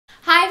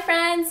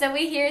everyone,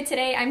 Zoe here.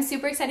 Today I'm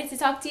super excited to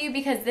talk to you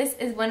because this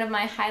is one of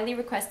my highly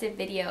requested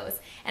videos,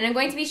 and I'm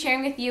going to be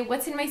sharing with you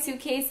what's in my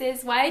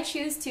suitcases, why I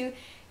choose to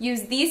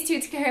use these two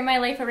to carry my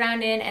life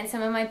around in, and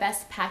some of my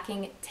best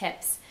packing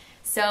tips.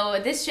 So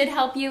this should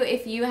help you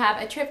if you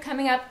have a trip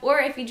coming up or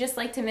if you just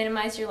like to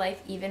minimize your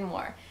life even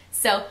more.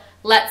 So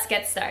let's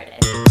get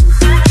started.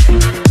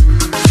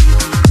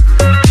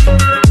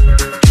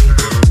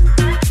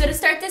 So to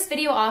start this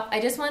video off, I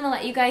just want to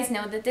let you guys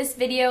know that this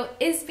video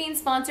is being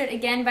sponsored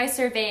again by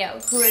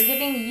Surveyo, who are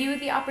giving you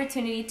the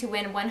opportunity to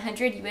win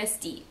 100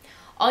 USD.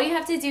 All you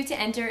have to do to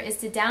enter is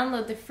to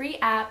download the free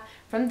app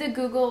from the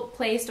Google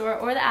Play Store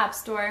or the App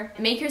Store.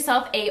 Make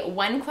yourself a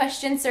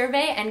one-question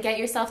survey and get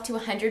yourself to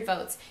 100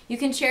 votes. You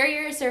can share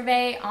your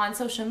survey on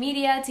social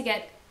media to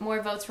get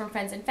more votes from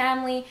friends and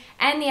family,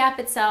 and the app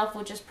itself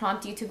will just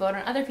prompt you to vote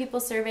on other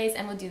people's surveys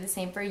and will do the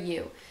same for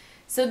you.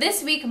 So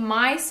this week,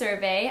 my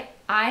survey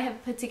I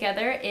have put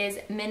together is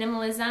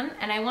minimalism,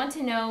 and I want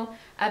to know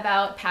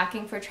about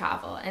packing for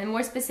travel, and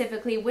more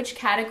specifically, which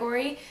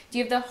category do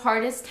you have the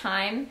hardest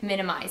time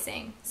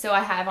minimizing? So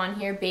I have on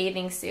here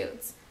bathing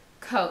suits,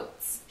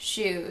 coats,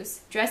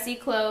 shoes, dressy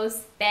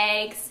clothes,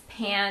 bags,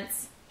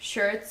 pants,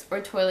 shirts, or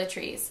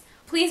toiletries.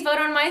 Please vote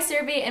on my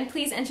survey and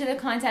please enter the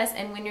contest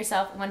and win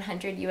yourself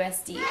 100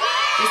 USD.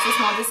 Just a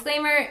small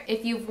disclaimer,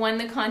 if you've won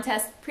the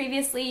contest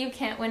previously, you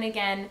can't win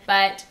again,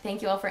 but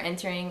thank you all for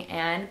entering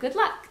and good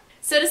luck.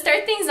 So to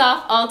start things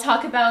off, I'll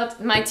talk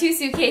about my two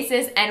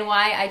suitcases and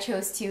why I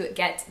chose to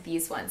get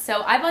these ones.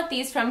 So I bought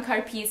these from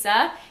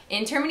Carpisa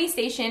in Termini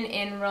Station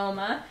in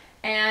Roma,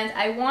 and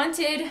I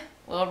wanted,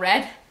 well,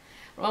 red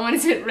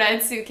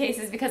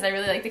suitcases because I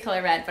really like the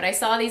color red, but I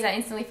saw these, I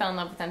instantly fell in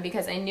love with them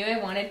because I knew I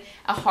wanted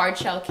a hard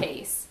shell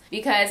case.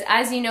 Because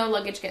as you know,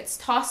 luggage gets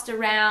tossed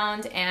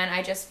around and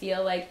I just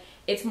feel like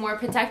it's more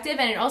protective,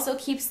 and it also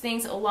keeps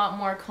things a lot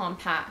more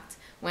compact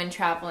when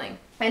traveling.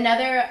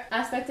 Another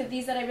aspect of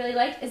these that I really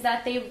like is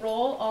that they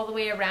roll all the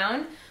way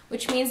around,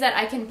 which means that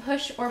I can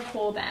push or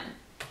pull them.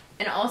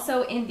 And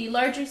also in the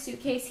larger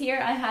suitcase here,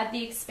 I had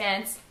the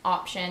expanse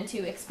option to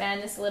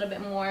expand this a little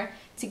bit more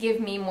to give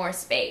me more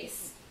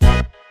space.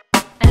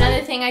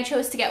 Another thing I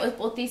chose to get with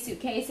both these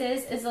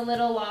suitcases is a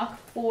little lock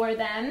for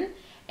them.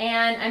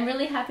 And I'm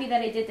really happy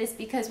that I did this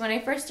because when I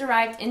first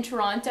arrived in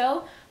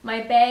Toronto,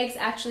 my bags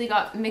actually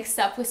got mixed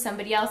up with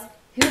somebody else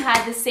who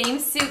had the same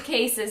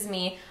suitcase as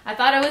me. I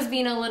thought I was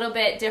being a little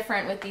bit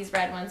different with these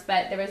red ones,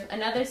 but there was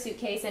another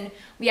suitcase and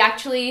we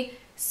actually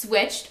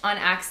switched on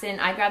accident.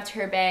 I grabbed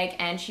her bag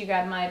and she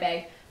grabbed my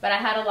bag, but I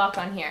had a lock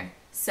on here.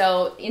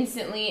 So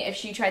instantly, if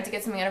she tried to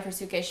get something out of her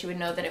suitcase, she would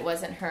know that it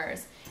wasn't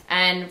hers.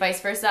 And vice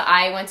versa,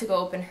 I went to go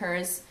open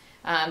hers.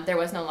 There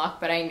was no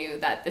lock, but I knew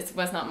that this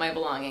was not my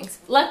belongings.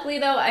 Luckily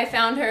though, I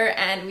found her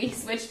and we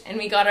switched and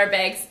we got our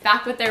bags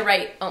back with their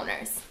right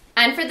owners.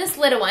 And for this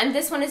little one,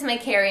 this one is my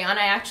carry-on.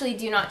 I actually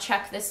do not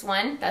check this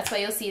one. That's why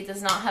you'll see it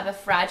does not have a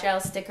fragile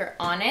sticker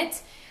on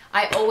it.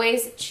 I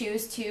always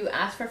choose to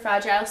ask for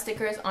fragile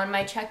stickers on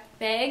my checked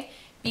bag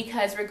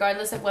because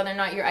regardless of whether or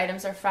not your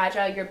items are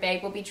fragile, your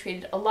bag will be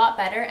treated a lot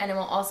better and it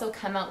will also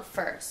come out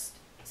first.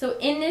 So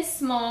in this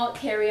small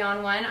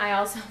carry-on one, I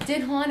also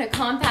did want a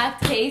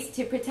compact case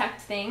to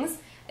protect things.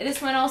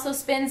 This one also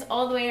spins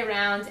all the way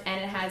around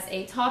and it has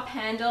a top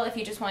handle if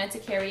you just wanted to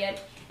carry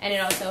it, and it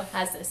also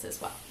has this as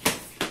well.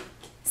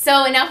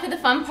 So now for the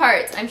fun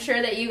part. I'm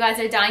sure that you guys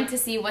are dying to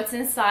see what's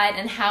inside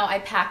and how I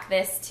pack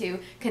this to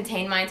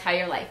contain my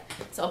entire life.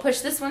 So I'll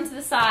push this one to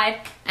the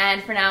side,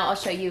 and for now I'll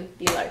show you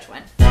the large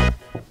one.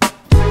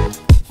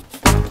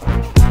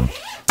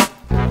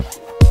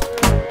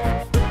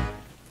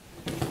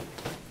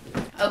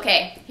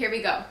 Okay, here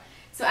we go.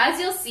 So as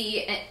you'll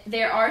see,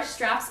 there are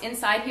straps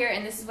inside here,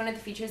 and this is one of the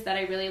features that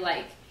I really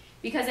like.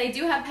 Because I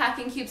do have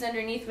packing cubes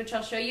underneath, which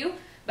I'll show you,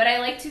 but I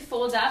like to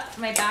fold up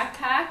my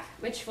backpack,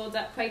 which folds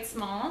up quite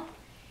small.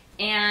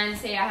 And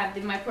say I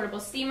have my portable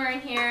steamer in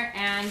here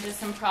and just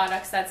some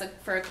products that's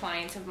for a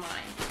client of mine.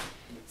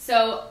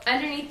 So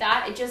underneath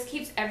that, it just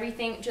keeps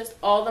everything just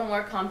all the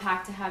more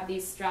compact to have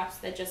these straps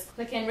that just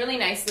click in really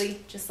nicely,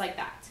 just like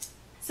that.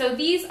 So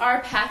these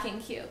are packing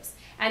cubes,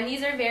 and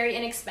these are very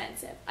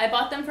inexpensive. I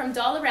bought them from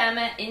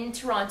Dollarama in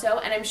Toronto,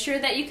 and I'm sure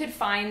that you could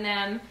find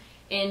them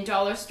in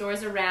dollar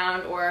stores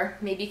around, or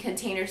maybe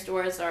container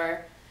stores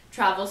or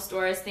travel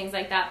stores, things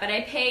like that. But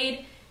I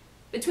paid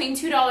between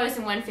 $2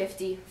 and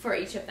 $1.50 for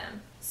each of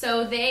them.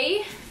 So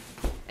they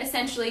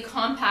essentially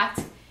compact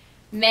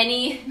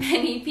many,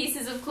 many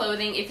pieces of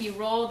clothing if you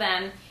roll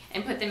them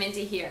and put them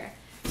into here.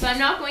 So I'm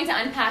not going to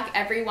unpack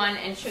every one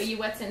and show you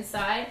what's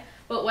inside,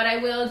 but what I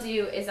will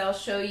do is I'll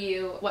show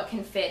you what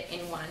can fit in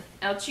one.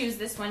 I'll choose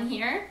this one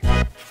here.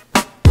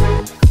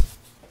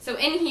 So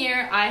in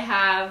here I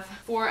have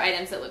 4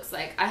 items, it looks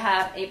like. I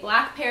have a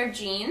black pair of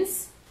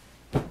jeans.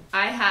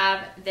 I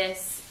have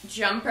this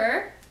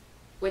jumper,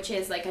 which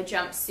is like a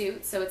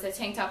jumpsuit. So it's a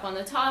tank top on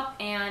the top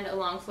and a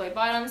long Floyd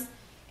bottoms,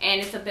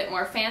 and it's a bit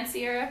more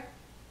fancier.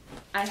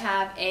 I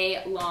have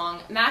a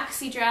long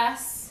maxi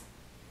dress,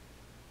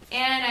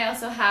 and I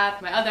also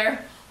have my other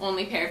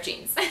only pair of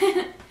jeans.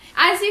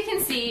 As you can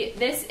see,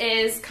 this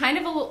is kind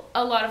of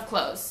a lot of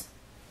clothes.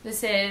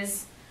 This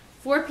is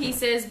 4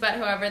 pieces, but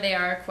however, they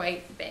are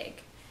quite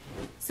big.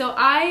 So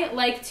I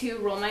like to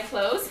roll my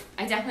clothes.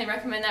 I definitely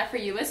recommend that for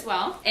you as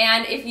well.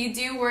 And if you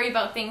do worry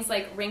about things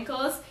like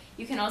wrinkles,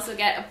 you can also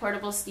get a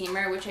portable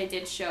steamer, which I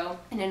did show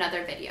in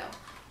another video.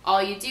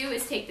 All you do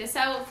is take this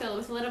out, fill it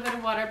with a little bit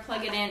of water,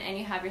 plug it in, and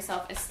you have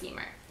yourself a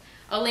steamer.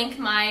 I'll link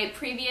my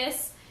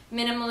previous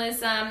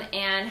minimalism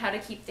and how to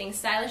keep things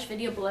stylish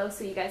video below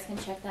so you guys can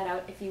check that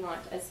out if you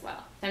want as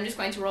well. I'm just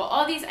going to roll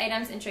all these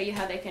items and show you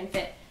how they can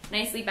fit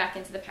nicely back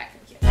into the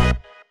packing cube.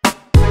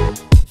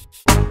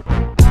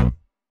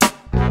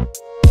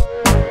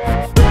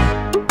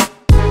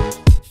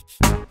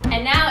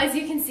 And now, as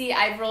you can see,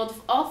 I've rolled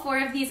all 4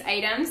 of these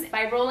items.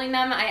 By rolling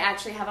them, I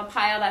actually have a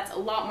pile that's a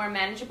lot more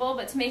manageable,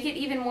 but to make it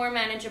even more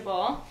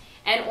manageable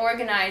and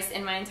organized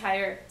in my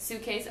entire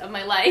suitcase of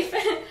my life,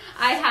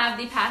 I have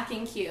the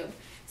packing cube.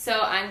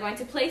 So I'm going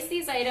to place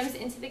these items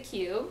into the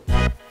cube.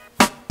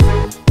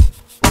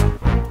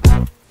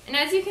 And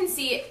as you can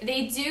see,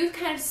 they do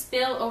kind of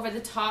spill over the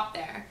top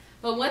there.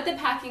 But what the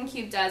packing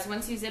cube does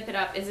once you zip it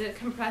up is it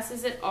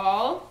compresses it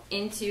all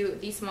into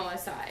the smaller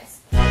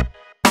size.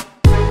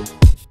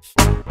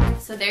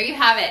 So there you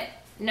have it.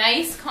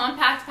 Nice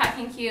compact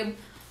packing cube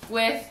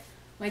with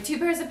my 2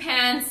 pairs of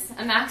pants,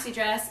 a maxi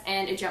dress,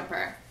 and a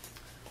jumper.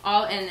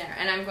 All in there.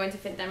 And I'm going to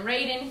fit them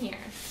right in here.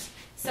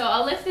 So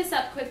I'll lift this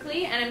up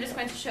quickly, and I'm just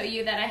going to show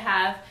you that I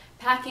have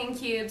packing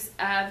cubes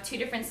of 2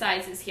 different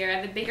sizes here. I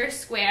have a bigger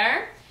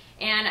square,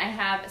 and I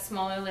have a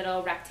smaller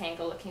little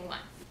rectangle looking one.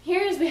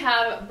 Here we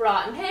have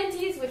bra and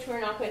panties, which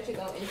we're not going to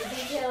go into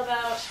detail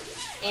about.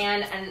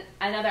 And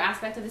another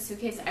aspect of the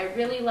suitcase I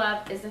really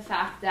love is the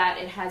fact that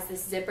it has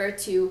this zipper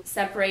to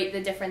separate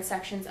the different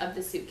sections of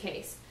the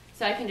suitcase.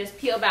 So I can just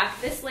peel back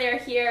this layer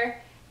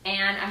here,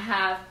 and I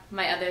have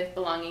my other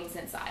belongings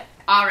inside.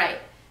 All right.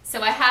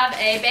 So I have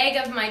a bag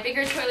of my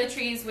bigger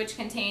toiletries, which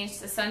contains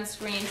the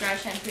sunscreen, dry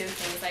shampoo,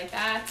 things like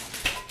that.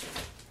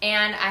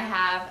 And I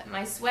have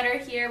my sweater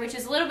here, which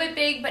is a little bit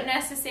big but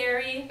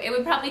necessary. It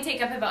would probably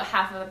take up about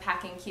half of a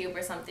packing cube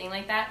or something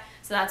like that.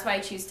 So that's why I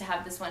choose to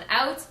have this one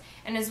out.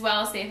 And as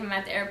well, say if I'm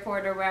at the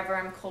airport or wherever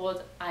I'm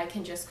cold, I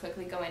can just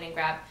quickly go in and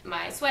grab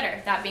my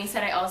sweater. That being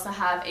said, I also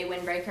have a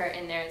windbreaker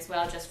in there as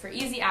well, just for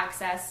easy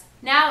access.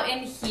 Now in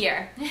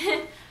here.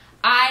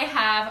 I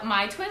have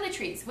my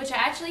toiletries, which I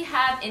actually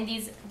have in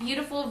these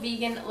beautiful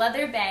vegan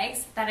leather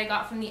bags that I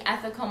got from the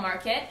ethical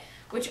market,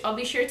 which I'll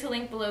be sure to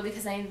link below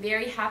because I am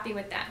very happy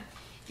with them.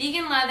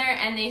 Vegan leather,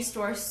 and they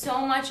store so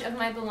much of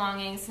my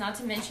belongings, not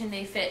to mention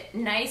they fit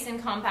nice and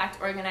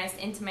compact, organized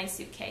into my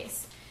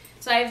suitcase.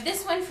 So I have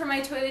this one for my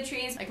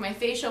toiletries, like my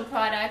facial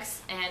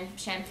products and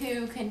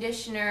shampoo,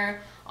 conditioner,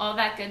 all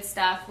that good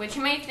stuff, which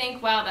you might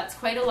think, wow, that's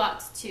quite a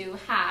lot to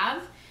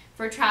have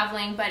for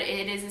traveling, but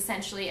it is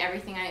essentially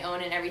everything I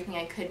own and everything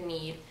I could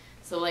need.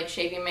 So like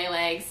shaving my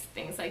legs,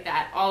 things like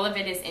that, all of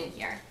it is in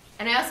here.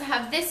 And I also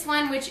have this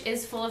one, which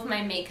is full of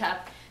my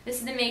makeup. This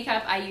is the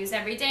makeup I use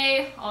every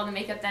day, all the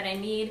makeup that I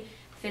need,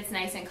 fits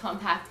nice and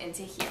compact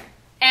into here.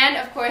 And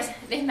of course,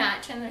 they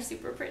match and they're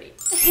super pretty.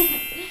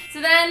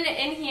 So then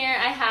in here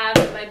I have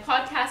my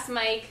podcast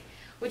mic,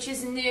 which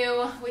is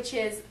new, which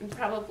is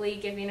probably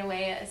giving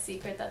away a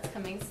secret that's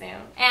coming soon.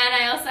 And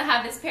I also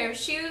have this pair of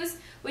shoes,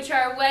 which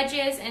are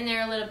wedges, and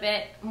they're a little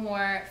bit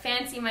more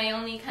fancy, my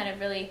only kind of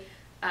really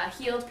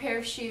heeled pair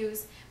of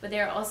shoes, but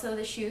they're also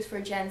the shoes for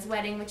Jen's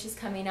wedding, which is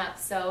coming up.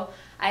 So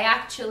I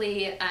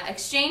actually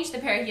exchanged the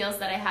pair of heels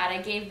that I had.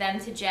 I gave them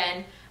to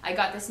Jen. I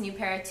got this new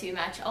pair to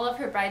match all of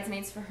her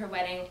bridesmaids for her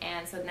wedding,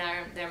 and so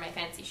now they're my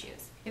fancy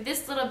shoes. With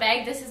this little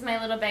bag, this is my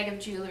little bag of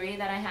jewelry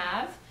that I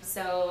have.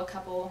 So a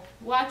couple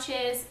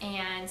watches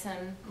and some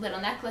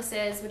little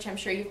necklaces, which I'm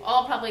sure you've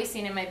all probably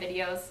seen in my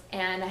videos.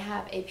 And I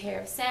have a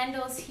pair of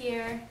sandals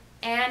here.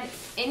 And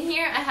in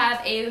here I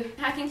have a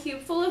packing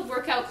cube full of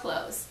workout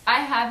clothes.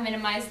 I have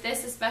minimized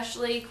this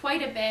especially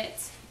quite a bit,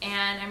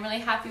 and I'm really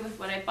happy with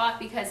what I bought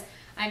because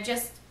I've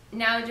just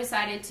now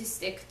decided to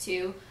stick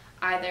to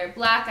either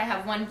black. I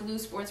have one blue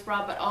sports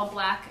bra, but all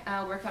black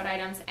workout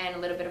items, and a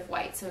little bit of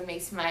white, so it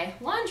makes my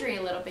laundry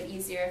a little bit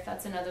easier, if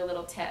that's another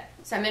little tip.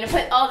 So I'm going to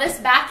put all this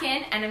back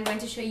in, and I'm going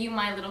to show you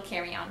my little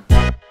carry-on.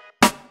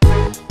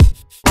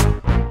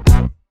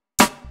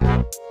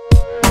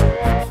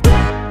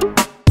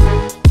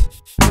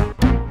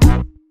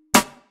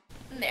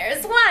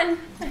 There's one!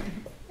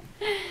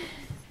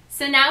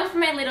 So now for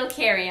my little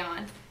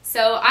carry-on.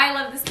 So I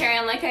love this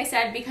carry-on, like I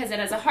said, because it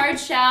has a hard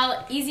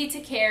shell, easy to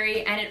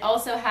carry, and it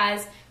also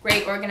has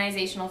great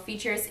organizational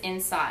features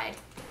inside.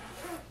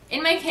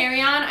 In my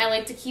carry-on, I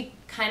like to keep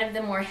kind of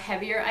the more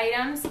heavier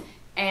items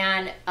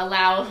and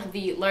allow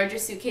the larger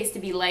suitcase to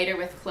be lighter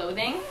with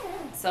clothing.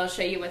 So I'll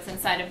show you what's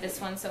inside of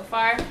this one so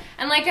far.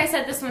 And like I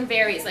said, this one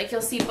varies. Like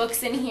you'll see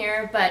books in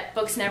here, but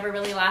books never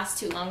really last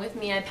too long with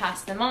me. I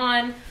pass them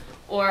on,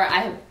 or I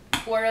have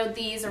borrowed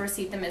these or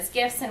received them as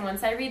gifts, and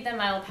once I read them,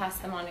 I will pass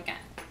them on again.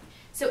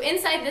 So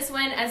inside this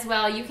one as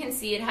well, you can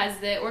see it has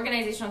the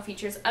organizational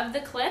features of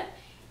the clip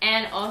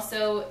and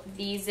also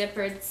the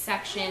zippered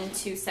section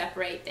to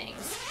separate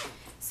things.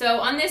 So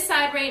on this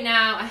side right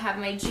now, I have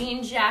my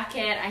jean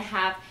jacket, I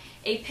have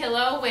a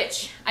pillow,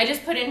 which I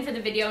just put in for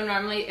the video.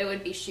 Normally it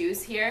would be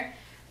shoes here,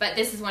 but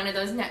this is one of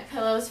those neck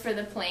pillows for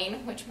the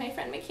plane, which my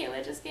friend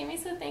Michaela just gave me,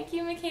 so thank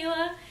you,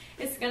 Michaela.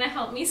 It's gonna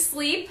help me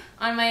sleep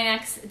on my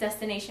next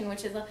destination,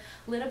 which is a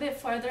little bit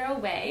farther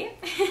away.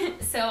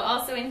 So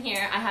also in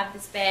here, I have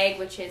this bag,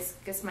 which is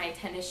just my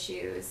tennis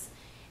shoes,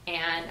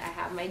 and I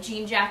have my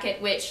jean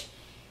jacket, which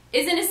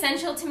isn't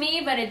essential to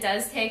me, but it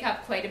does take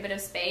up quite a bit of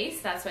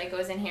space. That's why it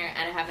goes in here,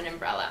 and I have an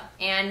umbrella.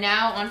 And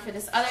now on for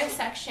this other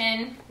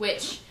section,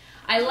 which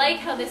I like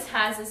how this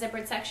has a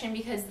zippered section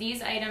because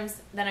these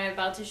items that I'm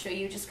about to show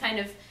you just kind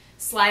of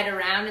slide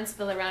around and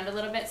spill around a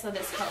little bit, so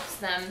this helps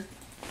them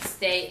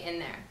stay in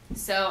there.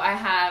 So I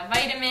have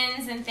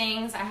vitamins and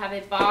things. I have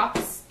a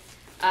box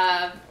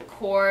of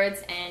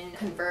cords and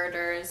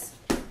converters,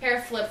 a pair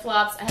of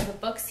flip-flops. I have a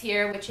books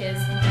here, which is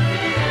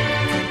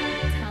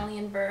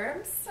Italian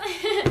verbs.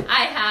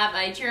 I have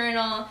a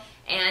journal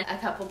and a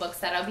couple books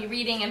that I'll be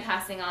reading and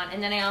passing on.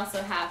 And then I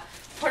also have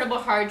portable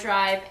hard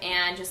drive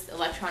and just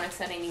electronics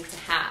that I need to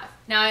have.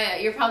 Now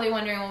you're probably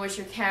wondering, well, where's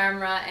your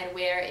camera and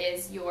where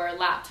is your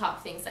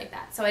laptop, things like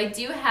that. So I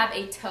do have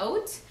a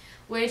tote,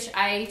 which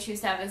I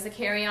choose to have as a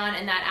carry-on,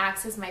 and that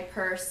acts as my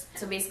purse.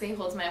 So basically it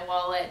holds my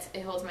wallet,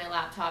 it holds my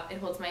laptop, it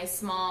holds my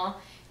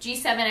small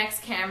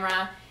G7X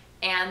camera,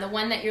 and the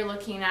one that you're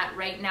looking at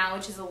right now,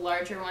 which is a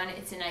larger one,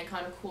 it's a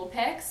Nikon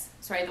Coolpix.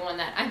 Sorry, the one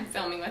that I'm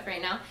filming with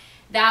right now.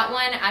 That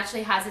one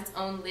actually has its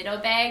own little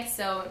bag,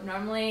 so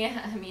normally,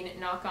 I mean,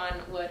 knock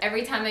on wood,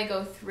 every time I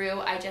go through,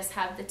 I just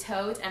have the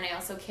tote, and I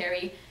also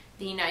carry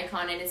the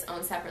Nikon in its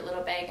own separate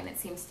little bag, and it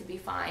seems to be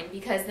fine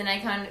because the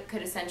Nikon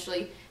could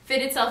essentially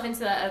fit itself into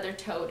that other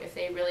tote if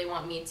they really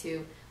want me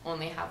to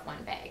only have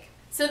one bag.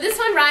 So this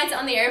one rides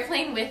on the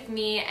airplane with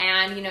me,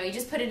 and you know, you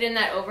just put it in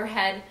that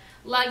overhead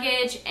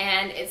luggage,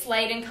 and it's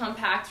light and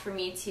compact for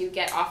me to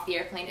get off the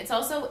airplane. It's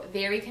also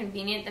very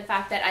convenient, the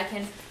fact that I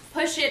can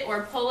push it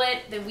or pull it.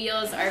 The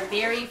wheels are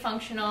very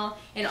functional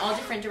in all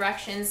different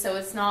directions, so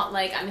it's not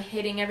like I'm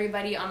hitting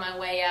everybody on my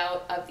way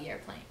out of the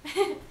airplane.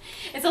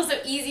 It's also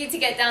easy to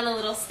get down the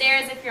little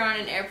stairs if you're on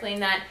an airplane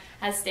that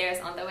has stairs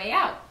on the way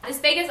out. This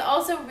bag is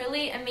also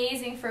really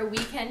amazing for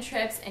weekend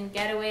trips and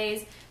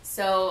getaways.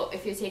 So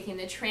if you're taking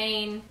the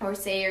train, or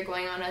say you're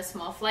going on a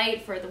small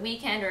flight for the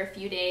weekend or a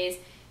few days,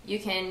 you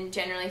can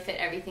generally fit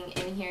everything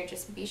in here.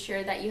 Just be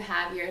sure that you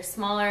have your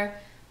smaller,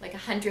 like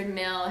 100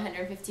 ml,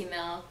 150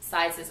 ml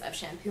sizes of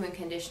shampoo and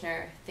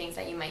conditioner, things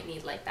that you might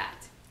need like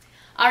that.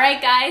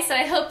 Alright guys, so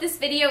I hope this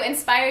video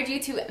inspired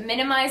you to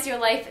minimize your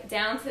life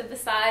down to the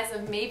size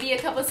of maybe a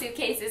couple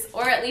suitcases,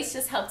 or at least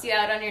just helped you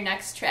out on your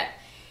next trip.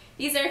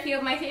 These are a few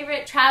of my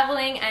favorite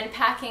traveling and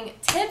packing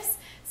tips,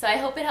 so I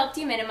hope it helped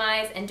you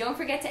minimize, and don't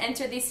forget to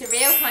enter the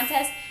Surveo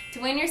contest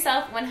to win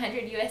yourself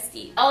 100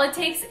 USD. All it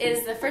takes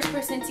is the first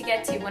person to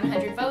get to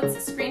 100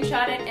 votes,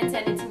 screenshot it and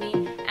send it to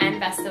me, and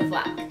best of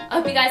luck. I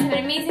hope you guys have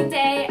an amazing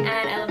day, and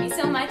I love you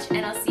so much,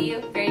 and I'll see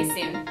you very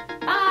soon.